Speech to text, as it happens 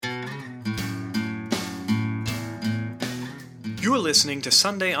You're listening to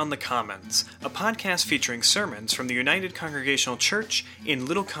Sunday on the Commons, a podcast featuring sermons from the United Congregational Church in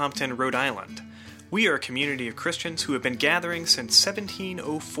Little Compton, Rhode Island. We are a community of Christians who have been gathering since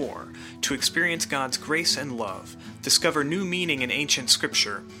 1704 to experience God's grace and love, discover new meaning in ancient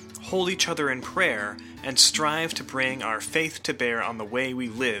scripture, hold each other in prayer, and strive to bring our faith to bear on the way we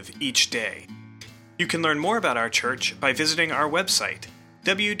live each day. You can learn more about our church by visiting our website,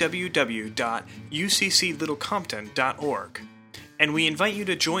 www.ucclittlecompton.org. And we invite you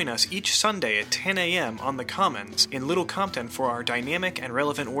to join us each Sunday at 10 a.m. on the Commons in Little Compton for our dynamic and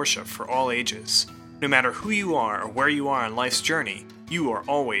relevant worship for all ages. No matter who you are or where you are on life's journey, you are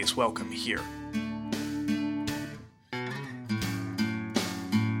always welcome here.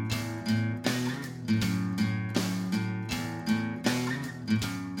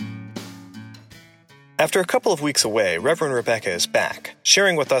 After a couple of weeks away, Reverend Rebecca is back,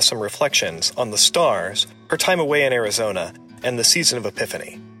 sharing with us some reflections on the stars, her time away in Arizona, and the season of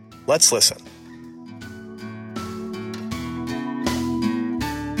Epiphany. Let's listen.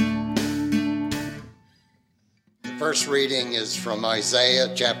 The first reading is from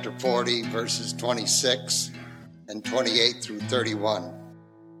Isaiah chapter 40, verses 26 and 28 through 31.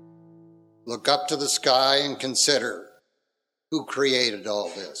 Look up to the sky and consider who created all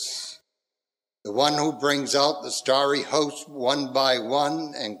this. The one who brings out the starry host one by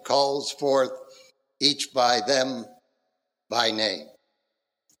one and calls forth each by them by name.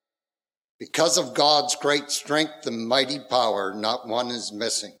 Because of God's great strength and mighty power, not one is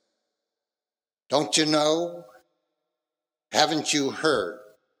missing. Don't you know? Haven't you heard?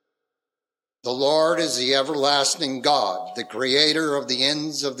 The Lord is the everlasting God, the creator of the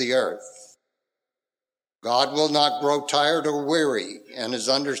ends of the earth. God will not grow tired or weary, and his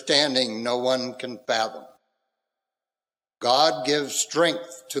understanding no one can fathom. God gives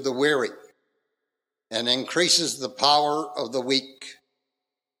strength to the weary and increases the power of the weak.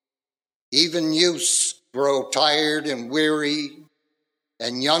 Even youths grow tired and weary,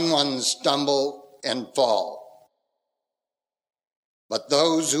 and young ones stumble and fall. But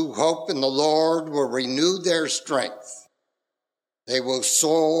those who hope in the Lord will renew their strength. They will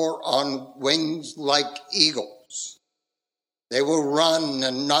soar on wings like eagles. They will run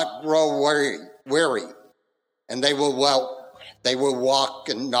and not grow weary, and they will walk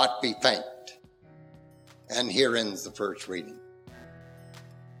and not be faint. And here ends the first reading.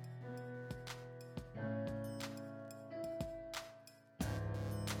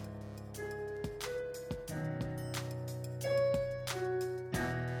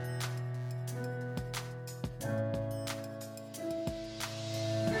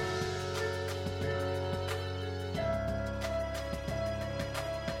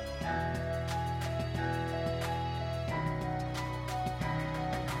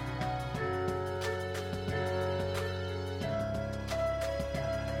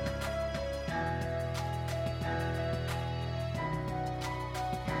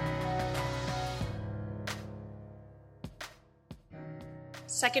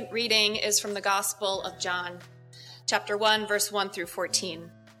 Second reading is from the Gospel of John, chapter 1, verse 1 through 14.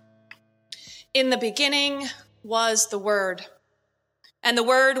 In the beginning was the Word, and the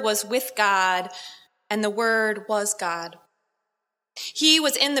Word was with God, and the Word was God. He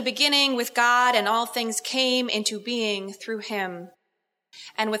was in the beginning with God, and all things came into being through him.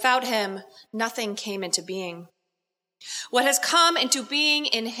 And without him, nothing came into being. What has come into being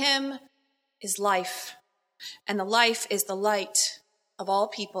in him is life, and the life is the light of all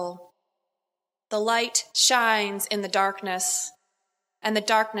people. The light shines in the darkness, and the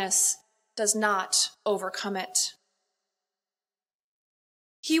darkness does not overcome it.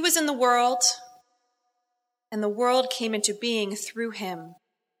 He was in the world, and the world came into being through him.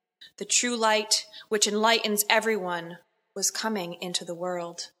 The true light, which enlightens everyone, was coming into the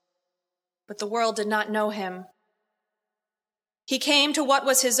world. But the world did not know him. He came to what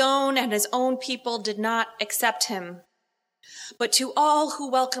was his own, and his own people did not accept him. But to all who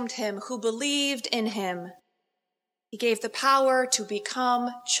welcomed him, who believed in him, he gave the power to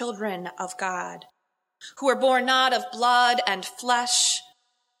become children of God, who were born not of blood and flesh,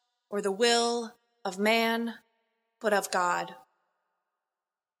 or the will of man, but of God.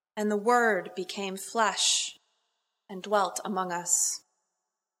 And the Word became flesh and dwelt among us.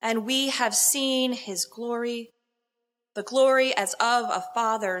 And we have seen his glory, the glory as of a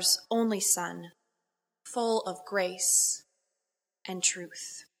Father's only Son, full of grace and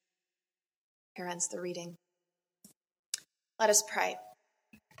truth. Here ends the reading. Let us pray.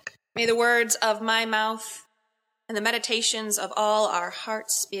 May the words of my mouth and the meditations of all our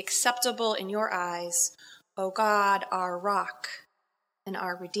hearts be acceptable in your eyes, O God, our rock and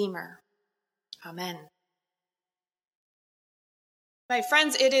our Redeemer. Amen. My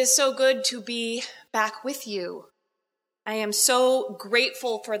friends, it is so good to be back with you. I am so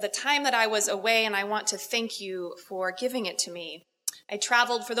grateful for the time that I was away, and I want to thank you for giving it to me. I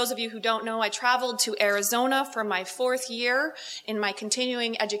traveled, for those of you who don't know, I traveled to Arizona for my 4th year in my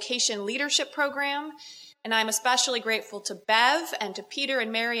continuing education leadership program, and I'm especially grateful to Bev and to Peter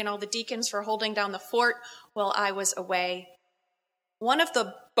and Mary and all the deacons for holding down the fort while I was away. One of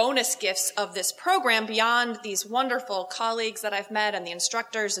the bonus gifts of this program, beyond these wonderful colleagues that I've met and the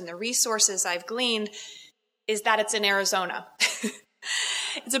instructors and the resources I've gleaned, is that it's in Arizona.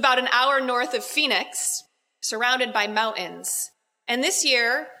 It's about an hour north of Phoenix, surrounded by mountains. And this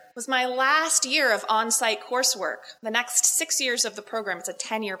year was my last year of on-site coursework. The next 6 years of the program, it's a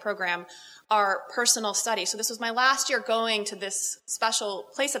 10-year program, are personal study. So this was my last year going to this special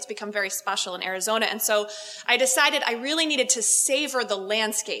place that's become very special in Arizona. And so I decided I really needed to savor the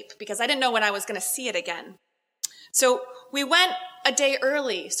landscape because I didn't know when I was going to see it again. So we went a day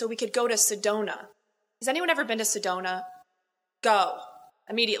early so we could go to Sedona. Has anyone ever been to Sedona? Go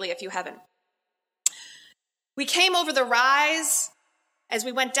immediately if you haven't. We came over the rise as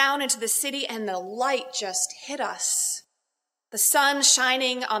we went down into the city, and the light just hit us. The sun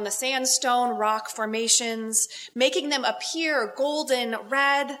shining on the sandstone rock formations, making them appear golden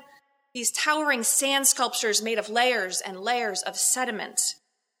red, these towering sand sculptures made of layers and layers of sediment,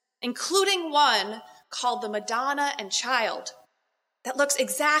 including one called the Madonna and Child that looks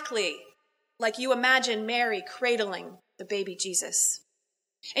exactly like you imagine Mary cradling the baby Jesus.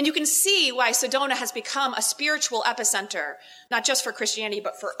 And you can see why Sedona has become a spiritual epicenter, not just for Christianity,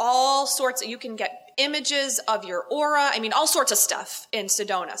 but for all sorts. You can get images of your aura. All sorts of stuff in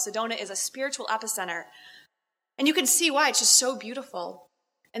Sedona. Sedona is a spiritual epicenter. And you can see why. It's just so beautiful.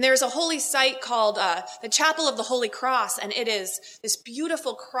 And there's a holy site called the Chapel of the Holy Cross, and it is this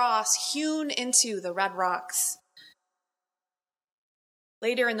beautiful cross hewn into the red rocks.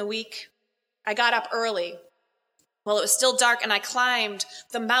 Later in the week, I got up early. Well, it was still dark, and I climbed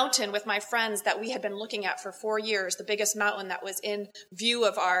the mountain with my friends that we had been looking at for 4 years, the biggest mountain that was in view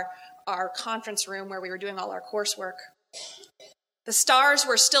of our conference room where we were doing all our coursework. The stars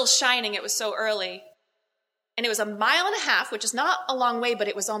were still shining. It was so early. And it was 1.5 miles, which is not a long way, but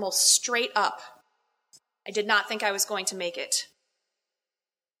it was almost straight up. I did not think I was going to make it.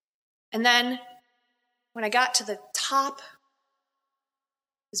 And then when I got to the top,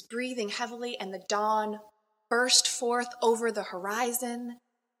 I was breathing heavily, and the dawn burst forth over the horizon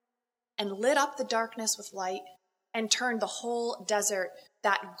and lit up the darkness with light and turned the whole desert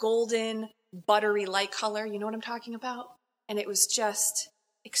that golden, buttery light color. You know what I'm talking about? And it was just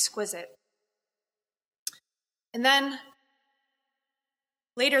exquisite. And then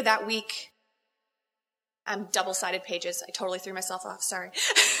later that week, I'm double-sided pages. I totally threw myself off, sorry.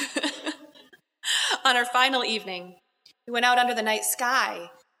 On our final evening, we went out under the night sky,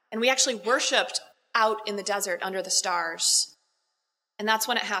 and we actually worshiped out in the desert under the stars. And that's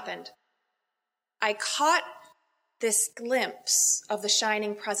when it happened. I caught this glimpse of the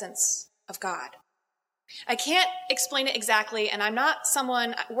shining presence of God. I can't explain it exactly, and I'm not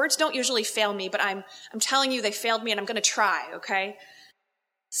someone, words don't usually fail me, but I'm telling you they failed me, and I'm going to try, okay?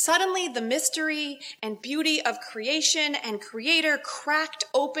 Suddenly, the mystery and beauty of creation and Creator cracked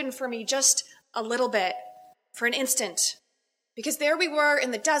open for me just a little bit, for an instant. Because there we were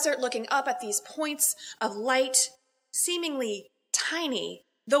in the desert looking up at these points of light, seemingly tiny,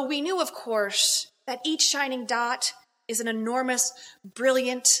 though we knew, of course, that each shining dot is an enormous,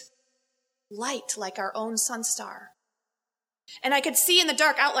 brilliant light like our own sun star. And I could see in the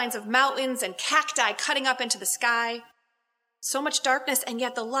dark outlines of mountains and cacti cutting up into the sky. So much darkness, and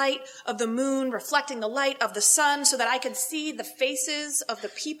yet the light of the moon reflecting the light of the sun so that I could see the faces of the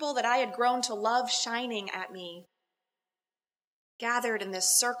people that I had grown to love shining at me, gathered in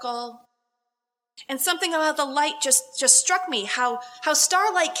this circle. And something about the light just struck me, how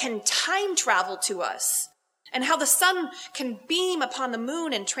starlight can time travel to us, and how the sun can beam upon the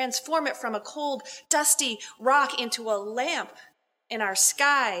moon and transform it from a cold, dusty rock into a lamp in our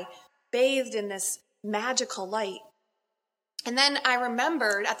sky, bathed in this magical light. And then I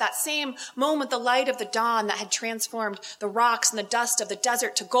remembered at that same moment the light of the dawn that had transformed the rocks and the dust of the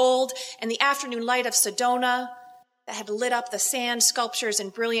desert to gold, and the afternoon light of Sedona that had lit up the sand sculptures in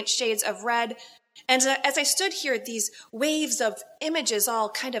brilliant shades of red. And as I stood here, these waves of images all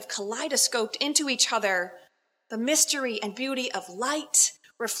kind of kaleidoscoped into each other, the mystery and beauty of light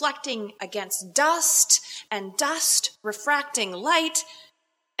reflecting against dust, and dust refracting light.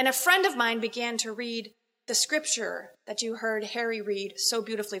 And a friend of mine began to read the scripture that you heard Harry read so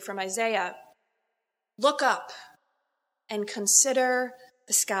beautifully from Isaiah. Look up and consider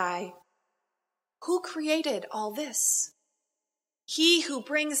the sky. Who created all this? He who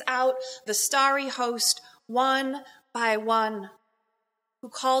brings out the starry host one by one, who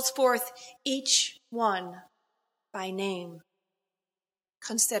calls forth each one by name.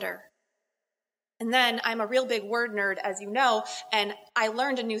 Consider. And then I'm a real big word nerd, as you know, and I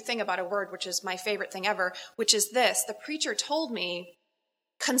learned a new thing about a word, which is my favorite thing ever, which is this. The preacher told me,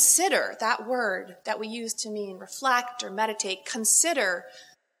 consider, that word that we use to mean reflect or meditate, consider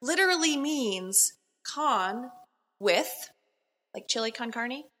literally means con, with, like chili con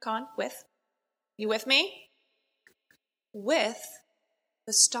carne, con, with. You with me? With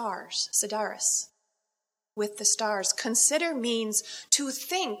the stars, Sidaris, with the stars. Consider means to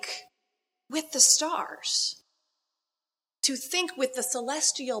think with the stars, to think with the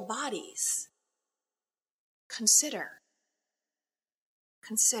celestial bodies. Consider.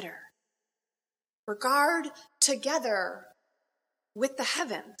 Regard together with the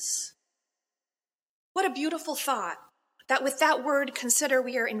heavens. What a beautiful thought. That with that word, consider,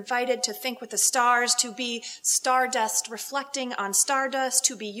 we are invited to think with the stars, to be stardust reflecting on stardust,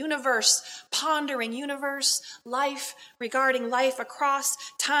 to be universe, pondering universe, life, regarding life across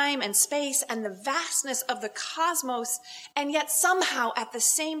time and space and the vastness of the cosmos. And yet somehow at the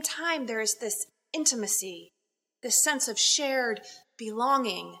same time, there is this intimacy, this sense of shared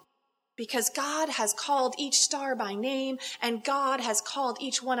belonging, because God has called each star by name and God has called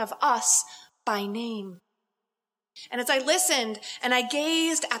each one of us by name. And as I listened and I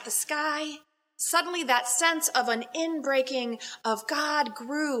gazed at the sky, suddenly that sense of an inbreaking of God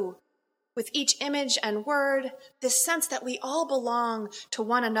grew with each image and word, this sense that we all belong to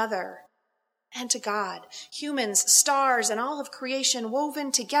one another and to God. Humans, stars, and all of creation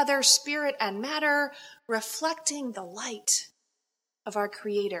woven together, spirit and matter, reflecting the light of our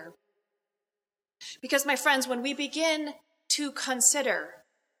Creator. Because, my friends, when we begin to consider,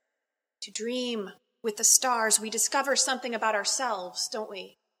 to dream with the stars, we discover something about ourselves, don't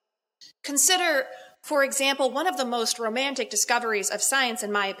we? Consider, for example, one of the most romantic discoveries of science,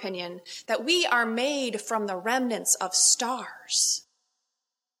 in my opinion, that we are made from the remnants of stars.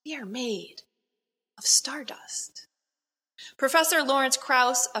 We are made of stardust. Professor Lawrence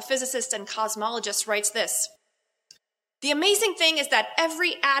Krauss, a physicist and cosmologist, writes this: "The amazing thing is that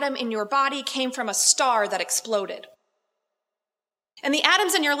every atom in your body came from a star that exploded. And the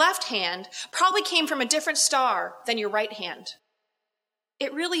atoms in your left hand probably came from a different star than your right hand.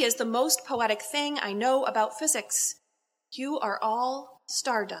 It really is the most poetic thing I know about physics. You are all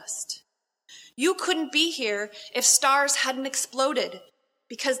stardust. You couldn't be here if stars hadn't exploded,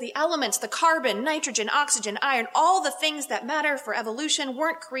 because the elements, the carbon, nitrogen, oxygen, iron, all the things that matter for evolution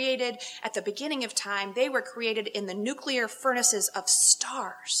weren't created at the beginning of time. They were created in the nuclear furnaces of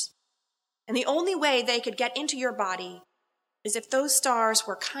stars. And the only way they could get into your body is if those stars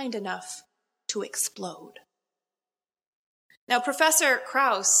were kind enough to explode." Now, Professor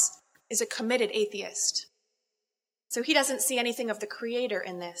Krauss is a committed atheist, so he doesn't see anything of the Creator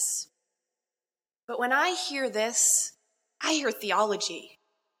in this. But when I hear this, I hear theology,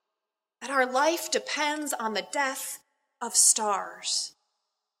 that our life depends on the death of stars.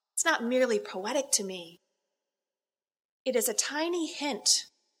 It's not merely poetic to me. It is a tiny hint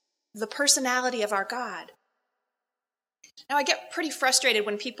of the personality of our God. Now, I get pretty frustrated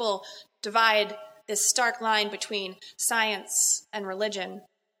when people divide this stark line between science and religion.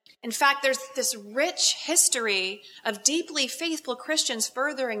 In fact, there's this rich history of deeply faithful Christians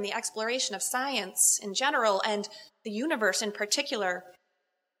furthering the exploration of science in general and the universe in particular.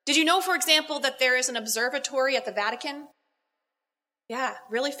 Did you know, for example, that there is an observatory at the Vatican? Yeah,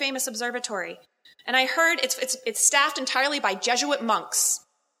 really famous observatory. And I heard it's staffed entirely by Jesuit monks.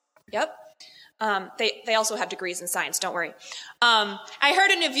 Yep. They also have degrees in science, don't worry. I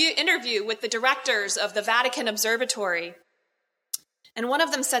heard an interview with the directors of the Vatican Observatory, and one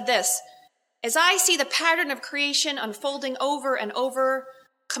of them said this: "As I see the pattern of creation unfolding over and over,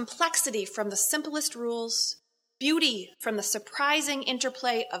 complexity from the simplest rules, beauty from the surprising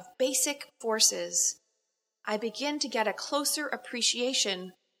interplay of basic forces, I begin to get a closer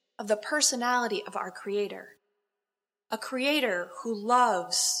appreciation of the personality of our Creator, a Creator who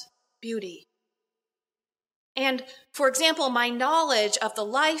loves beauty. And, for example, my knowledge of the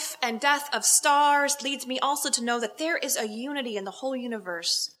life and death of stars leads me also to know that there is a unity in the whole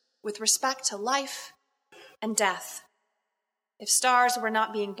universe with respect to life and death. If stars were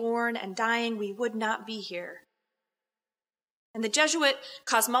not being born and dying, we would not be here." And the Jesuit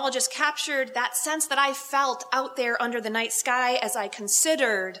cosmologist captured that sense that I felt out there under the night sky as I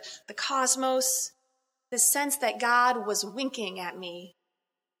considered the cosmos, the sense that God was winking at me,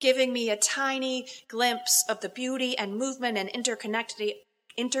 giving me a tiny glimpse of the beauty and movement and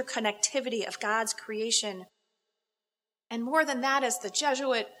interconnectivity of God's creation. And more than that, as the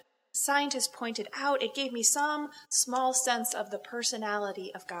Jesuit scientist pointed out, it gave me some small sense of the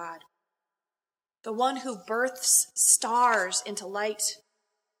personality of God. The one who births stars into light,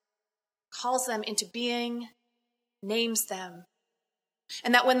 calls them into being, names them.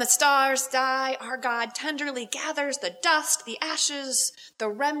 And that when the stars die, our God tenderly gathers the dust, the ashes, the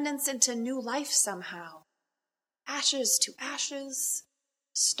remnants into new life somehow. Ashes to ashes,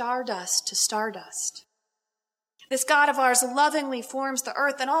 stardust to stardust. This God of ours lovingly forms the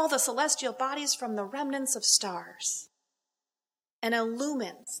earth and all the celestial bodies from the remnants of stars and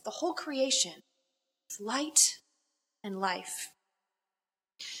illumines the whole creation with light and life.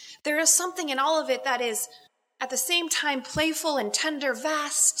 There is something in all of it that is at the same time playful and tender,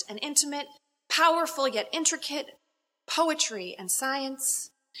 vast and intimate, powerful yet intricate, poetry and science.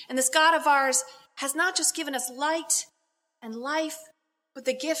 And this God of ours has not just given us light and life, but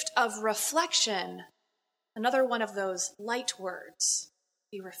the gift of reflection, another one of those light words.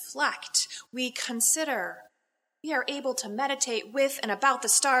 We reflect, we consider, we are able to meditate with and about the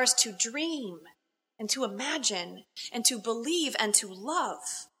stars, to dream and to imagine and to believe and to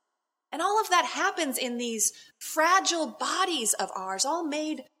love. And all of that happens in these fragile bodies of ours, all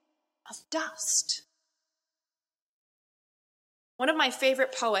made of dust. One of my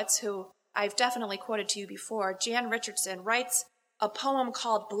favorite poets, who I've definitely quoted to you before, Jan Richardson, writes a poem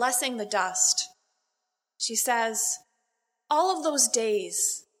called Blessing the Dust. She says, all of those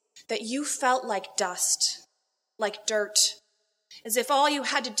days that you felt like dust, like dirt, as if all you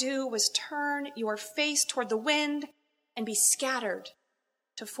had to do was turn your face toward the wind and be scattered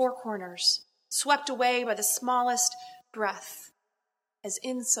to four corners, swept away by the smallest breath, as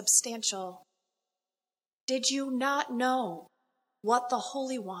insubstantial. Did you not know what the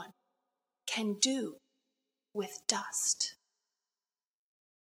Holy One can do with dust?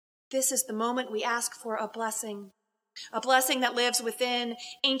 This is the moment we ask for a blessing that lives within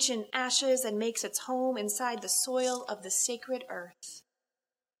ancient ashes and makes its home inside the soil of the sacred earth.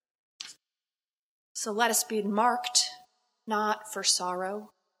 So let us be marked not for sorrow,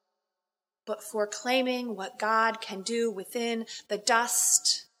 but for claiming what God can do within the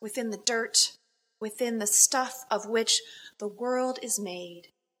dust, within the dirt, within the stuff of which the world is made,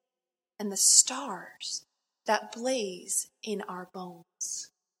 and the stars that blaze in our bones.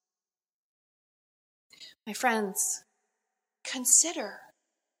 My friends, consider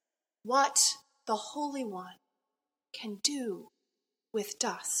what the Holy One can do with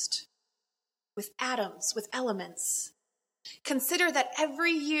dust, with atoms, with elements. Consider that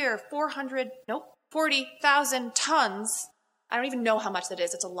every year 40,000 tons, I don't even know how much that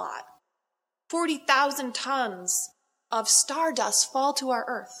is, it's a lot. 40,000 tons of stardust fall to our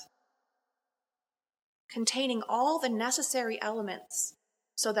earth, containing all the necessary elements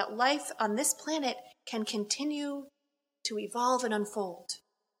so that life on this planet can continue to evolve and unfold.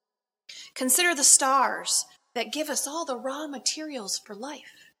 Consider the stars that give us all the raw materials for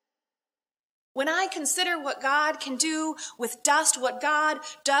life. When I consider what God can do with dust, what God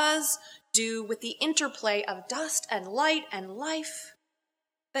does do with the interplay of dust and light and life,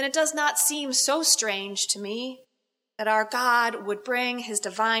 then it does not seem so strange to me that our God would bring his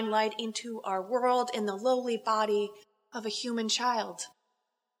divine light into our world in the lowly body of a human child,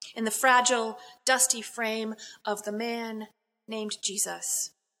 in the fragile, dusty frame of the man named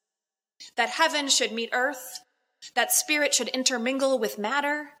Jesus. That heaven should meet earth, that spirit should intermingle with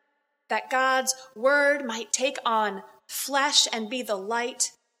matter, that God's word might take on flesh and be the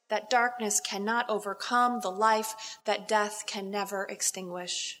light that darkness cannot overcome, the life that death can never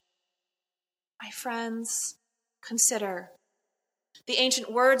extinguish. My friends, consider the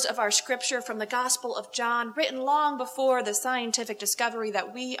ancient words of our scripture from the Gospel of John, written long before the scientific discovery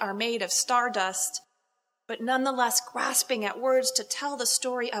that we are made of stardust, but nonetheless grasping at words to tell the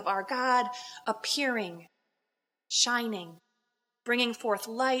story of our God appearing, shining, bringing forth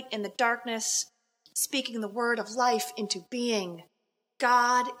light in the darkness, speaking the word of life into being,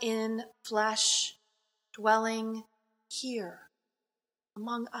 God in flesh, dwelling here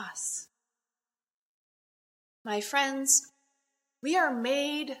among us. My friends, we are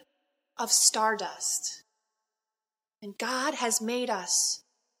made of stardust, and God has made us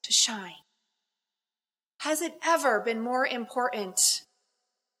to shine. Has it ever been more important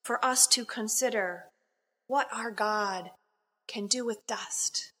for us to consider what our God can do with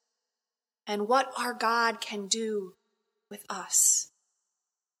dust and what our God can do with us?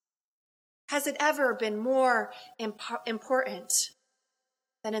 Has it ever been more important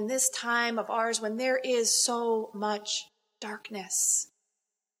than in this time of ours when there is so much darkness,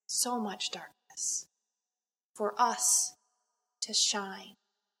 for us to shine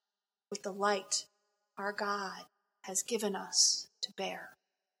with the light our God has given us to bear.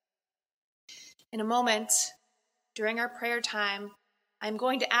 In a moment, during our prayer time, I'm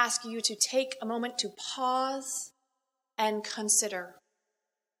going to ask you to take a moment to pause and consider.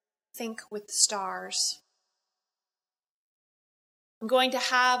 Think with the stars. I'm going to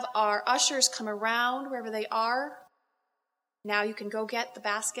have our ushers come around wherever they are. Now you can go get the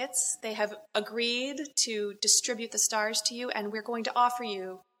baskets. They have agreed to distribute the stars to you, and we're going to offer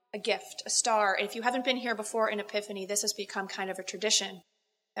you a gift, a star. If you haven't been here before in Epiphany, this has become kind of a tradition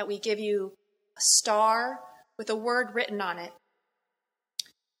that we give you a star with a word written on it.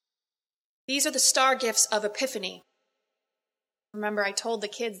 These are the star gifts of Epiphany. Remember, I told the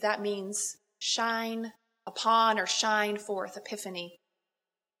kids that means shine upon or shine forth, Epiphany.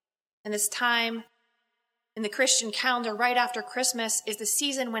 And this time in the Christian calendar right after Christmas is the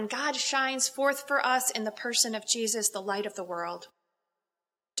season when God shines forth for us in the person of Jesus, the light of the world.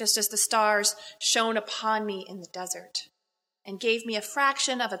 Just as the stars shone upon me in the desert and gave me a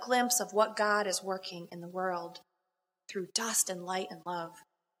fraction of a glimpse of what God is working in the world through dust and light and love.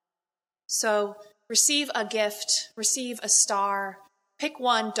 So receive a gift, receive a star, pick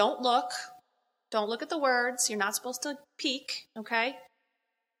one, don't look at the words, you're not supposed to peek, okay?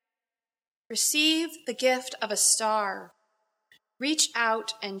 Receive the gift of a star. Reach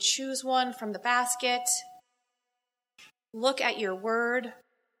out and choose one from the basket. Look at your word.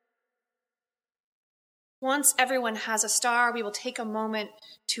 Once everyone has a star, we will take a moment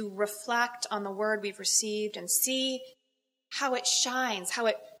to reflect on the word we've received and see how it shines, how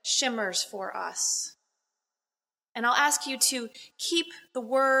it shimmers for us. And I'll ask you to keep the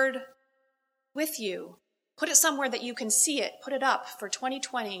word with you. Put it somewhere that you can see it. Put it up for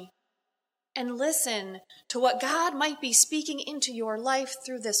 2020. And listen to what God might be speaking into your life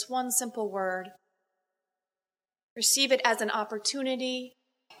through this one simple word. Receive it as an opportunity,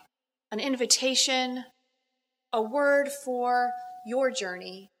 an invitation, a word for your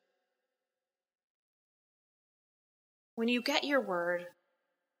journey. When you get your word,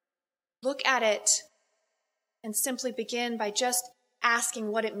 look at it and simply begin by just asking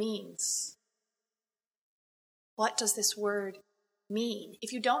what it means. What does this word mean?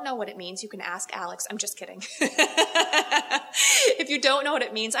 If you don't know what it means, you can ask Alex. I'm just kidding. If you don't know what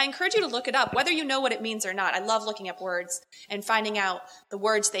it means, I encourage you to look it up, whether you know what it means or not. I love looking up words and finding out the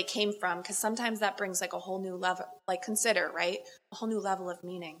words they came from, because sometimes that brings like a whole new level, like consider, right? A whole new level of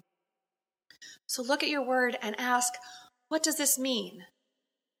meaning. So look at your word and ask, what does this mean?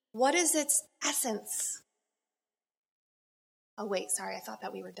 What is its essence? Oh, wait, sorry, I thought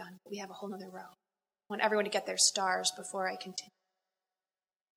that we were done. We have a whole nother row. I want everyone to get their stars before I continue.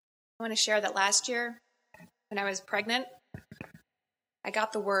 I want to share that last year, when I was pregnant, I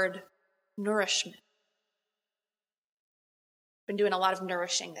got the word nourishment. Been doing a lot of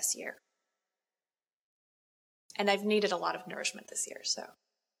nourishing this year. And I've needed a lot of nourishment this year, so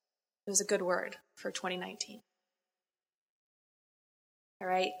it was a good word for 2019. All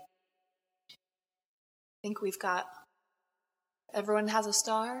right. I think we've got, everyone has a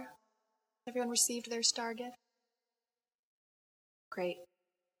star? Everyone received their star gift? Great.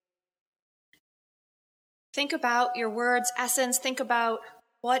 Think about your word's essence. Think about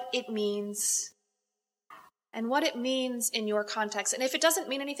what it means and what it means in your context. And if it doesn't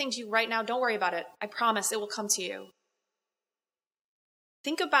mean anything to you right now, don't worry about it. I promise it will come to you.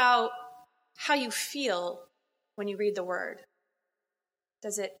 Think about how you feel when you read the word.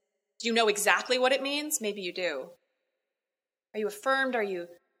 Do you know exactly what it means? Maybe you do. Are you affirmed? Are you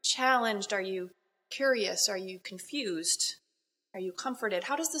challenged? Are you curious? Are you confused? Are you comforted?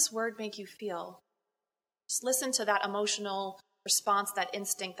 How does this word make you feel? Just listen to that emotional response, that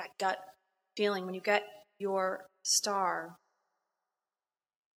instinct, that gut feeling when you get your star.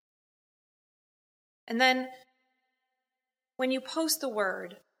 And then when you post the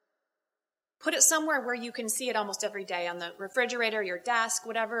word, put it somewhere where you can see it almost every day, on the refrigerator, your desk,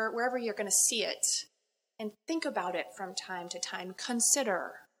 whatever, wherever you're going to see it. And think about it from time to time.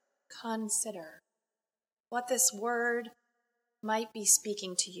 Consider what this word might be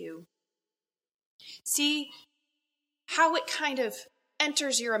speaking to you. See how it kind of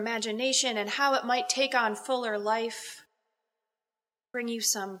enters your imagination and how it might take on fuller life, bring you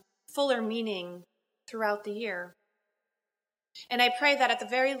some fuller meaning throughout the year. And I pray that at the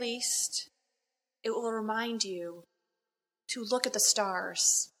very least, it will remind you to look at the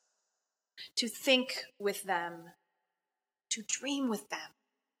stars, to think with them, to dream with them,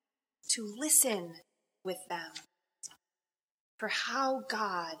 to listen with them, for how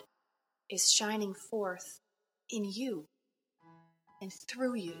God is shining forth in you and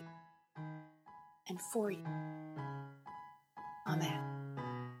through you and for you. Amen.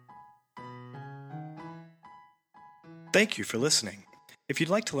 Thank you for listening. If you'd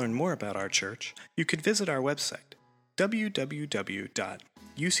like to learn more about our church, you could visit our website,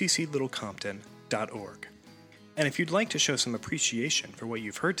 www.ucclittlecompton.org. And if you'd like to show some appreciation for what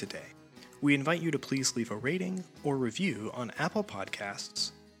you've heard today, we invite you to please leave a rating or review on Apple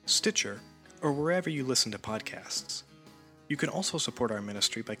Podcasts, Stitcher, or wherever you listen to podcasts. You can also support our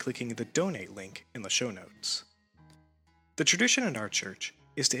ministry by clicking the donate link in the show notes. The tradition in our church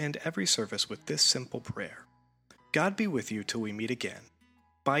is to end every service with this simple prayer. God be with you till we meet again.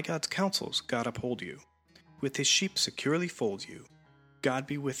 By God's counsels, God uphold you. With his sheep securely fold you. God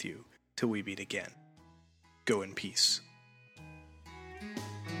be with you till we meet again. Go in peace.